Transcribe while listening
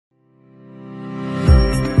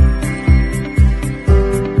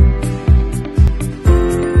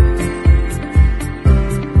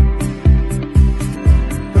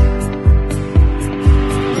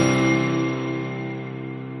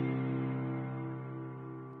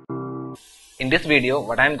In this video,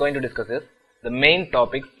 what I am going to discuss is the main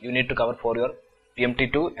topics you need to cover for your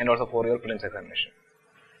PMT2 and also for your prelims examination.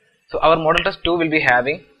 So our model test 2 will be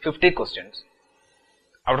having 50 questions.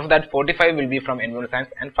 Out of that, 45 will be from environmental science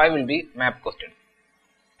and 5 will be map questions.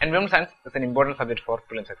 Environmental science is an important subject for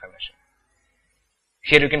prelims examination.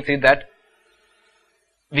 Here you can see that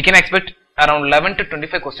we can expect around 11 to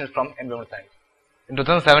 25 questions from environmental science. In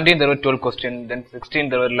 2017 there were 12 questions, then 16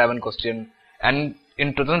 there were 11 questions, and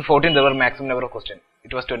in 2014 there were maximum number of questions.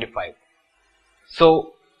 It was 25.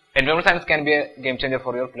 So environmental science can be a game changer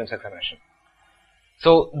for your prelims examination.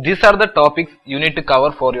 So these are the topics you need to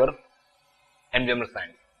cover for your environmental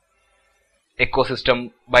science: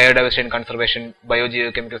 ecosystem, biodiversity and conservation,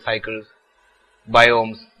 biogeochemical cycles,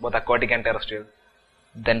 biomes, both aquatic and terrestrial,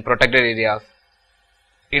 then protected areas,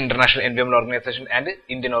 international environmental organization and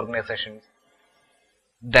Indian organizations,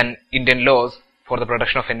 then Indian laws for the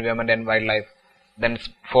protection of environment and wildlife, then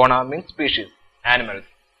fauna means species, animals,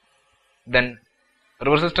 then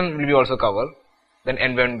river system will be also covered, then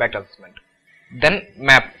environment impact assessment, then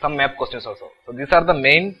some map questions also. So these are the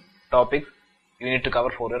main topics you need to cover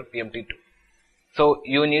for your PMT2. So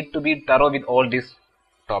you need to be thorough with all these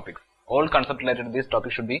topics. All concepts related to these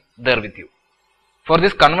topics should be there with you. For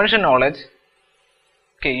this conventional knowledge,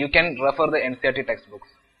 you can refer the NCERT textbooks,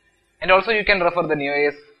 and also you can refer the New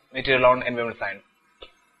IAS material on environmental science,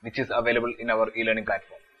 which is available in our e-learning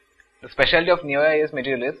platform. The specialty of New IAS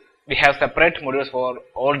material is we have separate modules for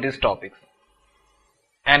all these topics,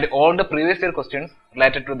 and all the previous year questions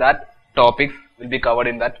related to that topics will be covered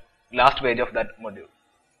in that last page of that module.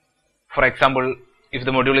 For example, if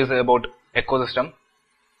the module is about ecosystem,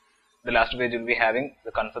 the last page will be having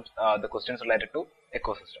the concepts, the questions related to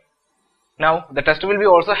ecosystem. Now the test will be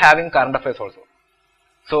also having current affairs also.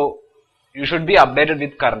 So you should be updated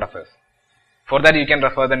with current affairs. For that you can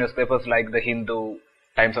refer the newspapers like the Hindu,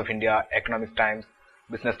 Times of India, Economic Times,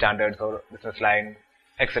 Business Standards or Business Line,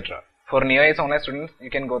 etc. For New IAS online students, you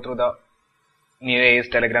can go through the New IAS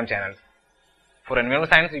Telegram channels. For environmental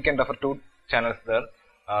science, you can refer to channels there,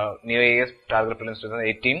 New IAS Target Prelims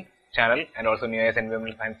 2018 channel and also New IAS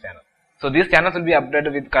Environmental Science channel. So these channels will be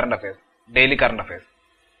updated with current affairs, daily current affairs.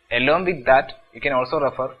 Along with that, you can also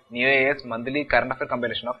refer New IAS monthly current affair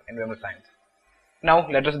compilation of environmental science. Now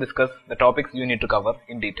let us discuss the topics you need to cover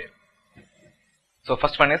in detail. So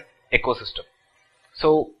first one is ecosystem.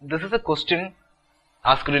 So this is a question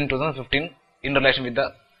asked in 2015 in relation with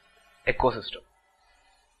the ecosystem.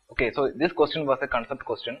 Okay, so this question was a concept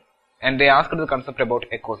question and they asked the concept about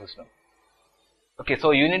ecosystem. Okay,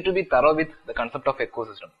 so you need to be thorough with the concept of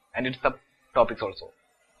ecosystem and its subtopics also.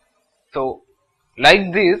 So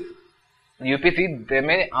like this, UPSC they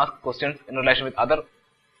may ask questions in relation with other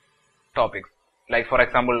topics. Like for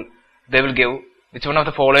example, they will give which one of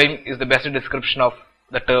the following is the best description of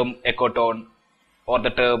the term ecotone or the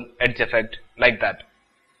term edge effect, like that.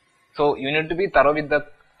 So you need to be thorough with the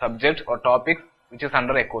subject or topics which is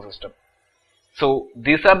under ecosystem. So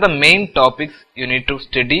these are the main topics you need to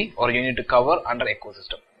study or you need to cover under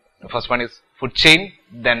ecosystem. The first one is food chain,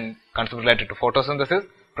 then concepts related to photosynthesis,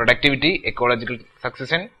 productivity, ecological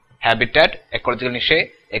succession, habitat, ecological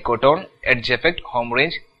niche, ecotone, edge effect, home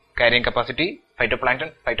range, carrying capacity,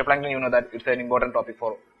 phytoplankton. Phytoplankton, you know that it's an important topic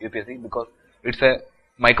for UPSC because it's a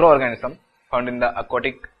microorganism found in the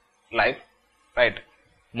aquatic life, right?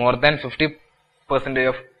 More than 50%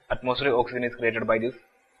 of atmospheric oxygen is created by these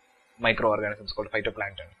microorganisms called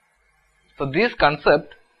phytoplankton. So this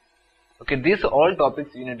concept, these all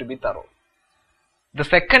topics you need to be thorough. The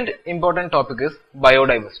second important topic is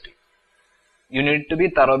biodiversity. You need to be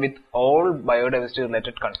thorough with all biodiversity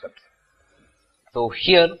related concepts. So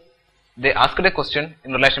here they asked a question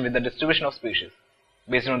in relation with the distribution of species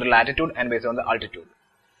based on the latitude and based on the altitude.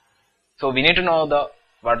 So we need to know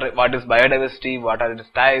what is biodiversity, what are its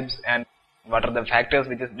types, and what are the factors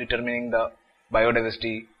which is determining the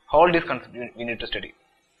biodiversity. All these concepts we need to study.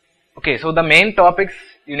 Okay, so the main topics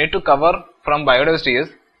you need to cover from biodiversity is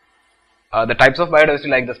the types of biodiversity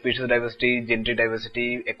like the species diversity, genetic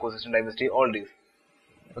diversity, ecosystem diversity, all these.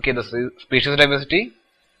 Okay, the species diversity,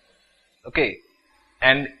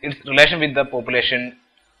 and its relation with the population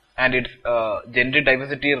and its genetic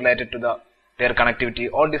diversity related to their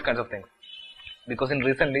connectivity, all these kinds of things. Because in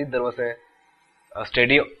recently there was a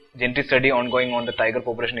genetic study ongoing on the tiger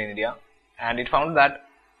population in India, and it found that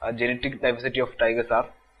genetic diversity of tigers are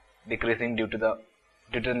decreasing due to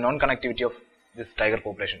the non-connectivity of this tiger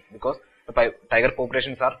population, because the tiger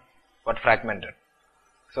populations are fragmented.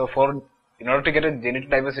 So in order to get a genetic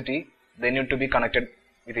diversity, they need to be connected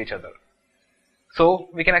with each other. So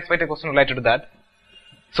we can expect a question related to that.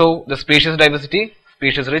 So the species diversity,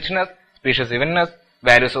 species richness, species evenness,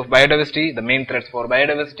 values of biodiversity, the main threats for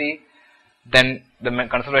biodiversity, then the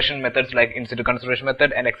conservation methods like in situ conservation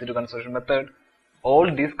method and ex situ conservation method.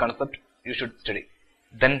 All these concepts you should study.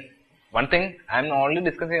 Then one thing, I am only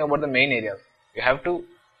discussing about the main areas. You have to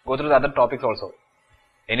go through the other topics also.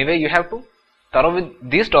 Anyway, you have to thorough with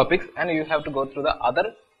these topics and you have to go through the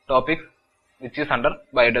other topics which is under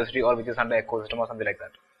biodiversity or which is under ecosystem or something like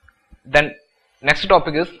that. Then next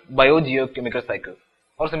topic is biogeochemical cycle,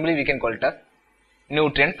 or simply we can call it as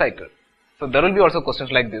nutrient cycle. So there will be also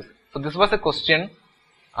questions like this. So this was a question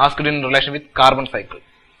asked in relation with carbon cycle.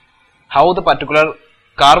 How the particular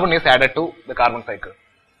carbon is added to the carbon cycle.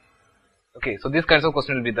 Okay, so these kinds of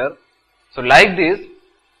questions will be there. So like this,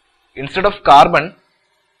 instead of carbon,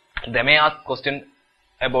 they may ask question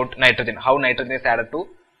about nitrogen, how nitrogen is added to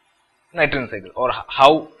nitrogen cycle, or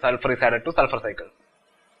how sulfur is added to sulfur cycle,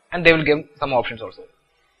 and they will give some options also.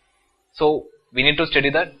 So we need to study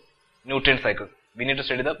the nutrient cycles, we need to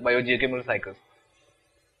study the biogeochemical cycles.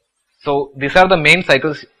 So these are the main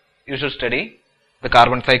cycles you should study: the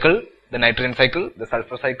carbon cycle, the nitrogen cycle, the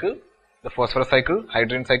sulfur cycle, the phosphorus cycle,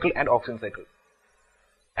 hydrogen cycle, and oxygen cycle.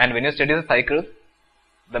 And when you study the cycles,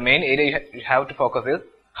 the main area you have to focus is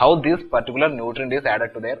how this particular nutrient is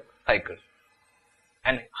added to their cycle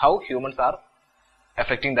and how humans are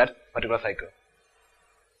affecting that particular cycle.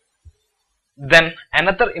 Then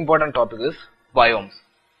another important topic is biomes.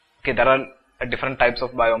 Okay, there are different types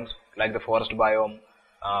of biomes like the forest biome,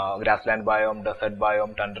 grassland biome, desert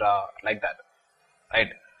biome, tundra, like that, right?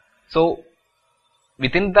 So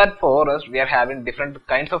within that forest we are having different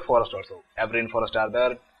kinds of forest also. Evergreen forest are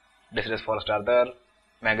there, deciduous forest are there,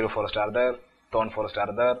 mangrove forest are there, thorn forest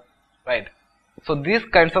are there, right? So these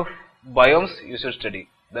kinds of biomes you should study.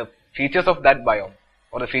 The features of that biome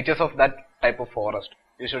or the features of that type of forest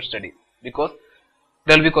you should study, because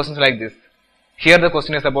there will be questions like this. Here the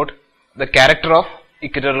question is about the character of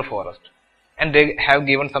equatorial forest, and they have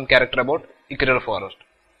given some character about equatorial forest,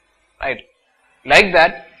 right? Like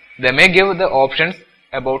that, they may give the options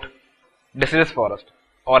about deciduous forest,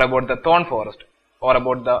 or about the thorn forest, or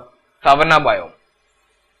about the savanna biome,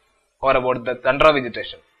 or about the tundra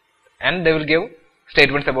vegetation, and they will give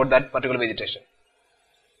statements about that particular vegetation.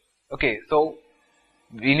 Okay, so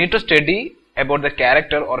we need to study about the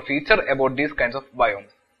character or feature about these kinds of biomes.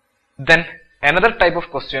 Then another type of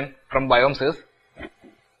question from biomes is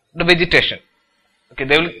the vegetation. Okay,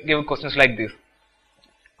 they will give questions like this.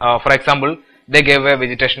 For example, they gave a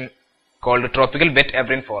vegetation called tropical wet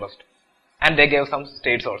evergreen forest, and they gave some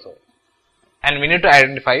states also, and we need to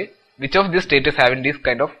identify which of these states is having this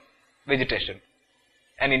kind of vegetation.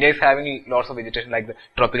 And India is having lots of vegetation like the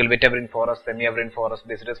tropical wet evergreen forest, semi-evergreen forest,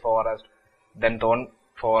 deciduous forest, then thorn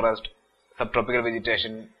forest, subtropical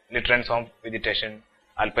vegetation, litter and swamp vegetation,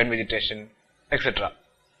 alpine vegetation, etc.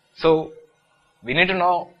 So we need to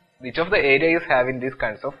know which of the area is having these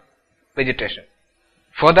kinds of vegetation.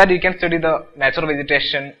 For that, you can study the natural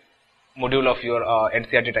vegetation module of your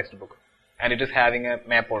NCERT textbook, and it is having a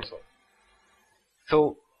map also.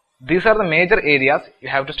 So these are the major areas you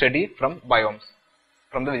have to study from biomes,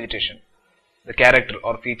 from the vegetation. The character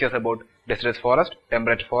or features about deciduous forest,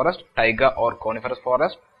 temperate forest, taiga or coniferous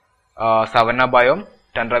forest, savanna biome,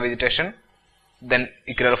 tundra vegetation, then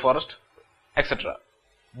equatorial forest, etc.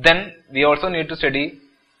 Then we also need to study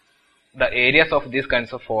the areas of these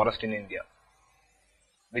kinds of forest in India.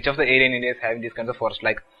 Which of the area in India is having these kinds of forest,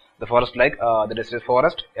 like the forest like the deciduous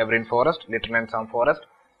forest, evergreen forest, litter and swamp forest,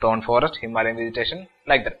 thorn forest, Himalayan vegetation,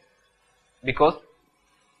 like that. Because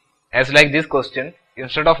as like this question,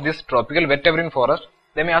 instead of this tropical wet evergreen forest,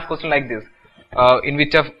 they may ask question like this: in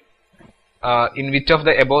which of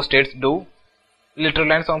the above states do litter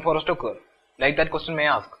and swamp forest occur? Like that question may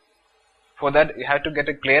ask. For that, you have to get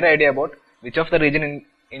a clear idea about which of the region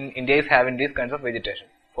in India is having these kinds of vegetation.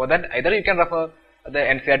 For that, either you can refer the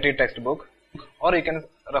NCERT textbook, or you can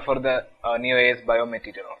refer the New IAS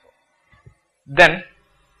biomaterial also. Then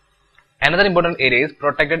another important area is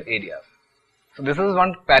protected areas. So this is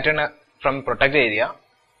one pattern from protected area.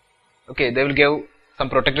 Okay, they will give some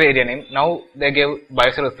protected area name. Now they give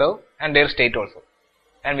biosphere reserve and their state also,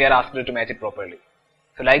 and we are asked to match it properly.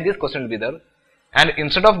 So like this question will be there, and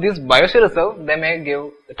instead of this biosphere reserve, they may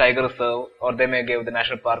give the tiger reserve, or they may give the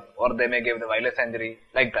national park, or they may give the wildlife sanctuary,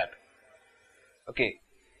 like that. Okay,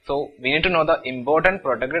 so we need to know the important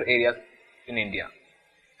protected areas in India.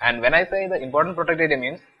 And when I say the important protected area,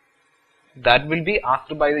 means that will be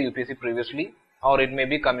asked by the UPSC previously, or it may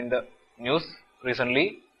be come in the news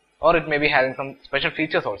recently, or it may be having some special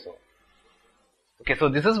features also. Okay, so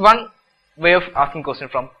this is one way of asking question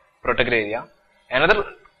from protected area. Another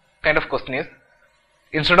kind of question is,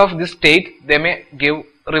 instead of this state, they may give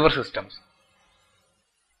river systems.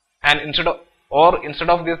 and instead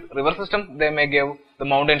of these river systems, they may give the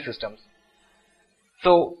mountain systems.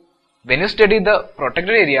 So when you study the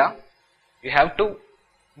protected area, you have to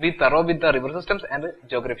be thorough with the river systems and the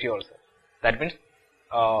geography also. That means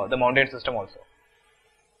the mountain system also.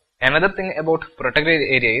 Another thing about protected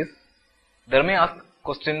area is they may ask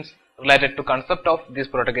questions related to concept of this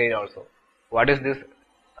protected area also. What is this?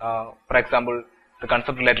 For example, the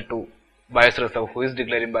concept related to biosphere reserve, who is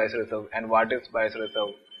declaring biosphere reserve, and what is biosphere reserve,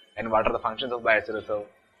 and what are the functions of biosphere reserve.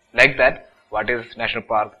 Like that, what is national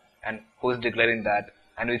park, and who is declaring that,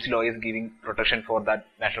 and which law is giving protection for that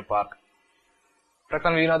national park. For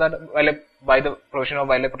example, we know that by the provision of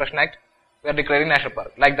Wildlife Protection Act, we are declaring national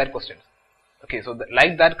park. Like that questions. Okay, so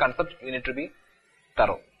like that concept, we need to be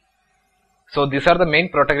thorough. So these are the main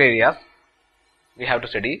protected areas we have to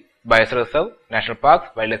study: biosphere reserve, national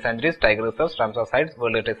parks, wildlife sanctuaries, tiger reserves, Ramsar sites,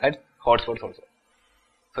 World Heritage sites, hotspots also.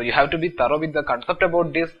 So you have to be thorough with the concept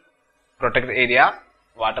about this protected area,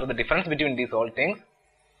 what are the difference between these all things,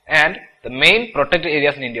 and the main protected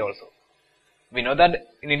areas in India also. We know that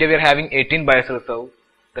in India we are having 18 biosphere reserves,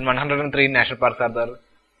 then 103 national parks are there,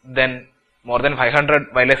 then more than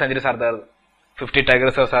 500 wildlife sanctuaries are there, 50 tiger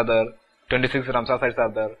reserves are there, 26 Ramsar sites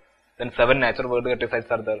are there, then 7 natural world heritage sites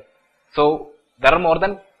are there. So there are more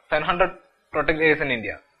than 700 protected areas in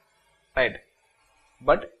India, right?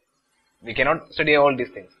 But we cannot study all these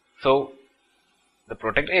things. So the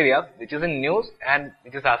protected areas which is in news and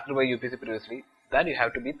which is asked by UPSC previously, that you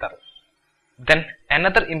have to be thorough. Then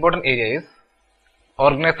another important area is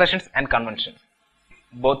organizations and conventions,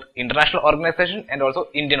 both international organizations and also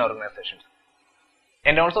Indian organizations.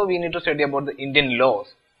 And also we need to study about the Indian laws,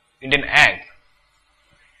 Indian acts.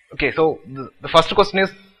 Okay, so the first question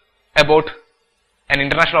is about an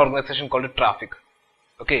international organization called traffic.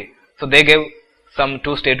 Okay, so they gave some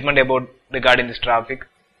 2 statements about regarding this traffic.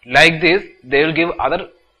 Like this, they will give other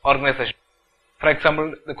organizations. For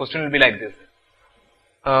example, the question will be like this.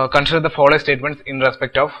 Consider the following statements in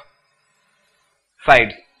respect of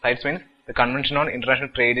CITES. CITES means the Convention on International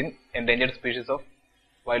Trade in Endangered Species of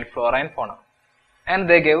Wild Flora and Fauna. And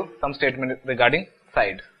they gave some statement regarding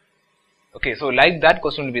CITES. Okay, so like that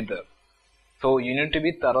question will be there. So you need to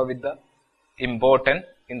be thorough with the important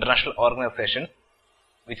international organization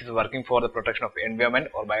which is working for the protection of environment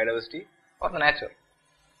or biodiversity or the nature.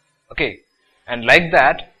 Okay, and like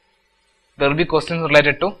that there will be questions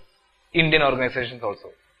related to Indian organizations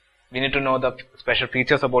also. We need to know the special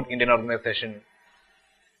features about Indian organization.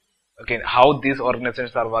 Okay, how these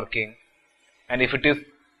organizations are working, and if it is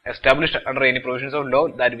established under any provisions of law,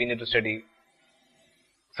 that we need to study.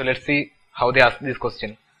 So let's see how they ask this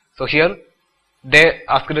question. So here they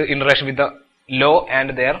asked in relation with the law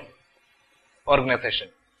and their organization,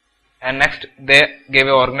 and next they gave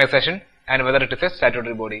a organization and whether it is a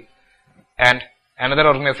statutory body, and another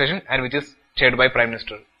organization and which is chaired by Prime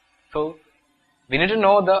Minister. So we need to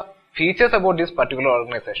know the features about this particular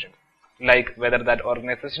organization, like whether that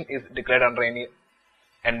organization is declared under any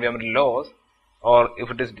environmental laws, or if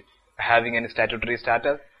it is having any statutory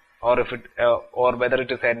status, or if it or whether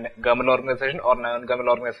it is a government organization or non-government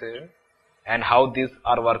organization, and how these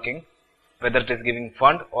are working, whether it is giving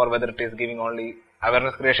fund or whether it is giving only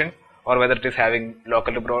awareness creation, or whether it is having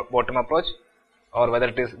local to bottom approach, or whether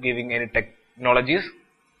it is giving any technologies,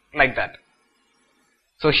 like that.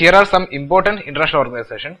 So here are some important international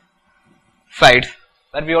organizations: CITES,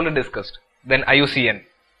 that we already discussed, then IUCN,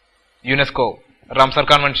 UNESCO, Ramsar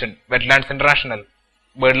Convention, Wetlands International,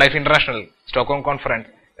 BirdLife International, Stockholm Conference,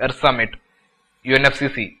 Earth Summit,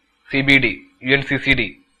 UNFCCC, CBD,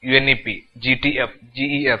 UNCCD, UNEP, GTF,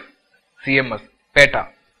 GEF, CMS, PETA.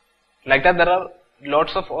 Like that there are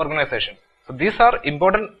lots of organizations. So these are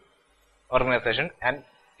important organizations, and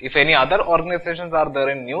if any other organizations are there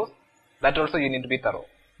in news, that also you need to be thorough.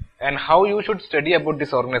 And how you should study about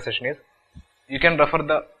this organization is, you can refer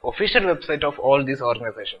the official website of all these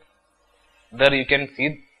organizations. There you can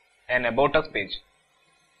see an about us page.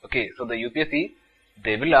 Okay, so the UPSC,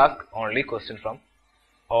 they will ask only questions from,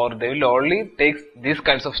 or they will only take these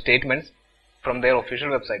kinds of statements from their official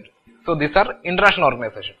website. So these are international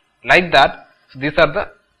organizations. Like that, so these are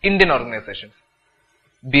the Indian organizations: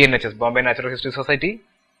 BNHS, Bombay Natural History Society,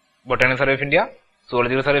 Botanical Survey of India,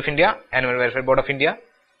 Zoological Survey of India, Animal Welfare Board of India,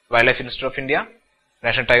 Wildlife Institute of India,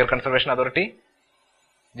 National Tiger Conservation Authority,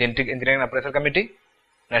 Genetic Engineering Appraisal Committee,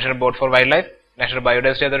 National Board for Wildlife, National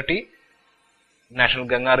Biodiversity Authority, National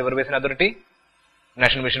Ganga River Basin Authority,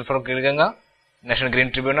 National Mission for Clean Ganga, National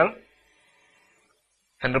Green Tribunal,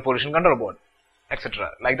 Central Pollution Control Board,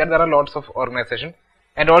 etc. Like that there are lots of organizations.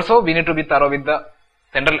 And also we need to be thorough with the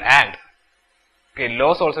central acts. Okay,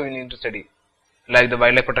 laws also we need to study, like the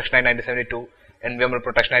Wildlife Protection Act 1972, Environmental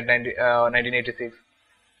Protection Act 1986,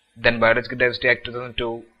 then Biological Diversity Act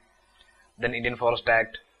 2002, then Indian Forest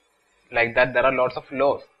Act. Like that, there are lots of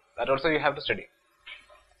laws that also you have to study.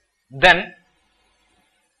 Then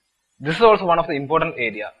this is also one of the important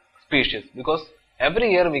area, species, because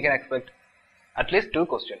every year we can expect at least 2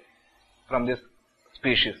 questions from this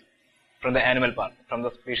species, from the animal part, from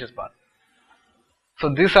the species part.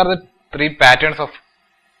 So these are the 3 patterns of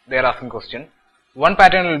they are asking question. One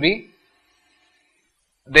pattern will be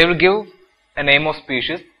they will give a name of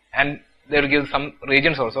species and they will give some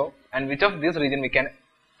regions also, and which of these region we can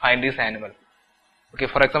find this animal. Okay,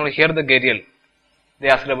 for example, here the gharial, they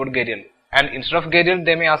asked about gharial, and instead of gharial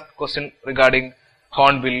they may ask question regarding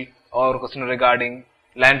hornbill, or question regarding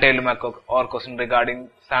land-tailed macaque, or question regarding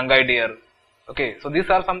Shanghai deer. Okay, so these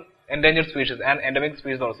are some endangered species and endemic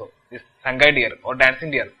species also. This Shanghai deer or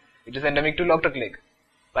dancing deer, it is endemic to Loktak Lake,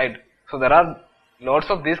 right? So there are lots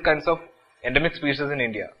of these kinds of endemic species in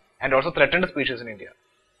India and also threatened species in India.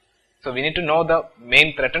 So we need to know the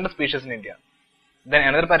main threatened species in India. Then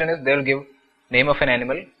another pattern is they will give name of an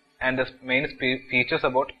animal and the main features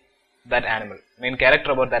about that animal, main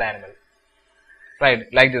character about that animal,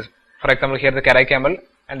 right? Like this, for example, here the Karai camel,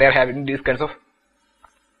 and they are having these kinds of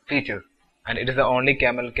features, and it is the only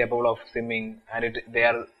camel capable of swimming, and they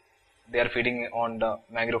are feeding on the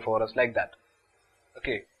mangrove forest, like that.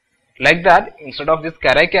 Okay, like that, instead of this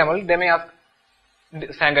Karai camel, they may ask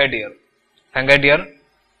Shanghai deer. Shanghai deer,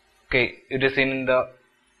 okay, it is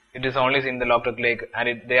only seen in the Loktak Lake,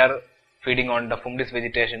 and they are feeding on the fungus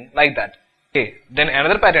vegetation, like that. Okay, then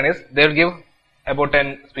another pattern is they will give about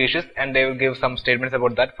 10 species and they will give some statements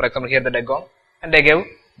about that. For example, here the dugong, and they give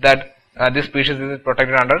that this species is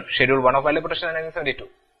protected under Schedule 1 of Wildlife Protection in 1972.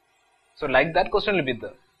 So like that question will be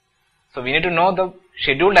there. So we need to know the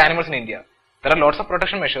scheduled animals in India. There are lots of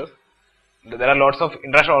protection measures. There are lots of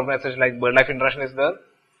international organizations like BirdLife International is there,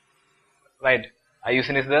 right?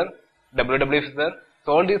 IUCN is there, WWF is there.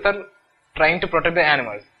 So all these are trying to protect the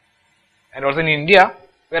animals. And also in India,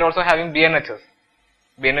 we are also having BNHS.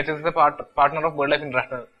 BNHS is a partner of BirdLife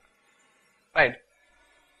International, right?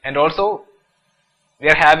 And also we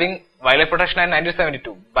are having Wildlife Protection Act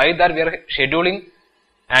 1972. By that we are scheduling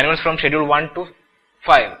animals from Schedule 1 to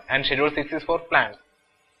 5, and Schedule 6 is for plants.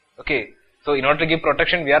 Okay, so in order to give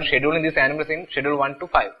protection, we are scheduling these animals in Schedule 1 to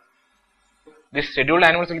 5. These scheduled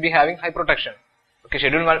animals will be having high protection. Okay,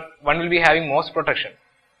 Schedule 1 will be having most protection.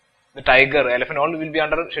 The tiger, elephant, all will be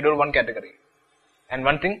under Schedule 1 category. And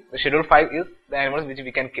one thing, the Schedule 5 is the animals which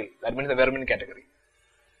we can kill. That means the vermin category.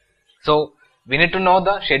 So we need to know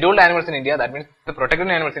the scheduled animals in India, that means the protected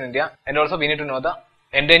animals in India, and also we need to know the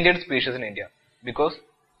endangered species in India, because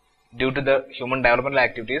due to the human developmental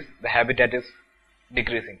activities, the habitat is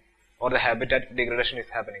decreasing, or the habitat degradation is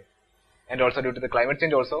happening, and also due to the climate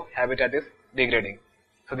change also, habitat is degrading.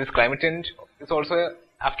 So this climate change is also an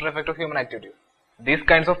after effect of human activities. These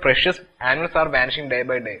kinds of precious animals are vanishing day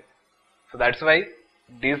by day. So that's why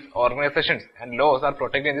these organizations and laws are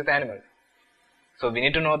protecting these animals. So we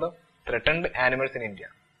need to know the threatened animals in India.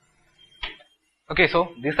 Okay, so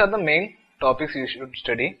these are the main topics you should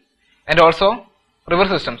study, and also river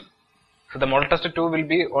systems. So the model test 2 will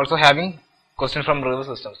be also having questions from river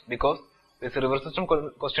systems, because this river system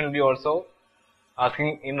question will be also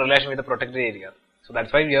asking in relation with the protected area. So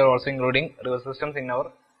that's why we are also including river systems in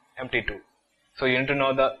our MT2. So you need to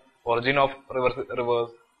know the origin of rivers,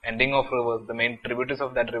 ending of rivers, the main tributaries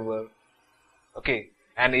of that river. Okay,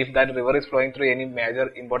 and if that river is flowing through any major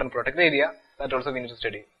important protected area, that also we need to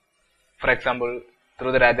study. For example,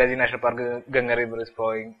 through the Rajaji National Park, Ganga River is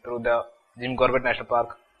flowing. Through the Jim Corbett National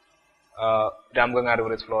Park, Ramganga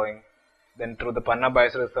River is flowing. Then through the Panna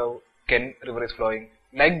Biosphere Reserve, Ken River is flowing.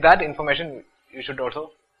 Like that information you should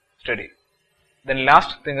also study. Then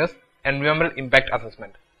last thing is environmental impact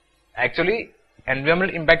assessment. Actually,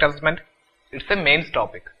 environmental impact assessment, it's a main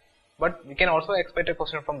topic, but we can also expect a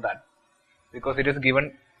question from that, because it is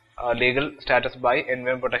given legal status by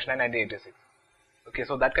Environment Protection Act 1986. Okay,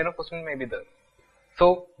 so that kind of question may be there.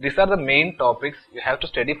 So these are the main topics you have to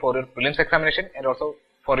study for your prelims examination and also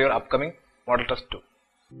for your upcoming model test 2.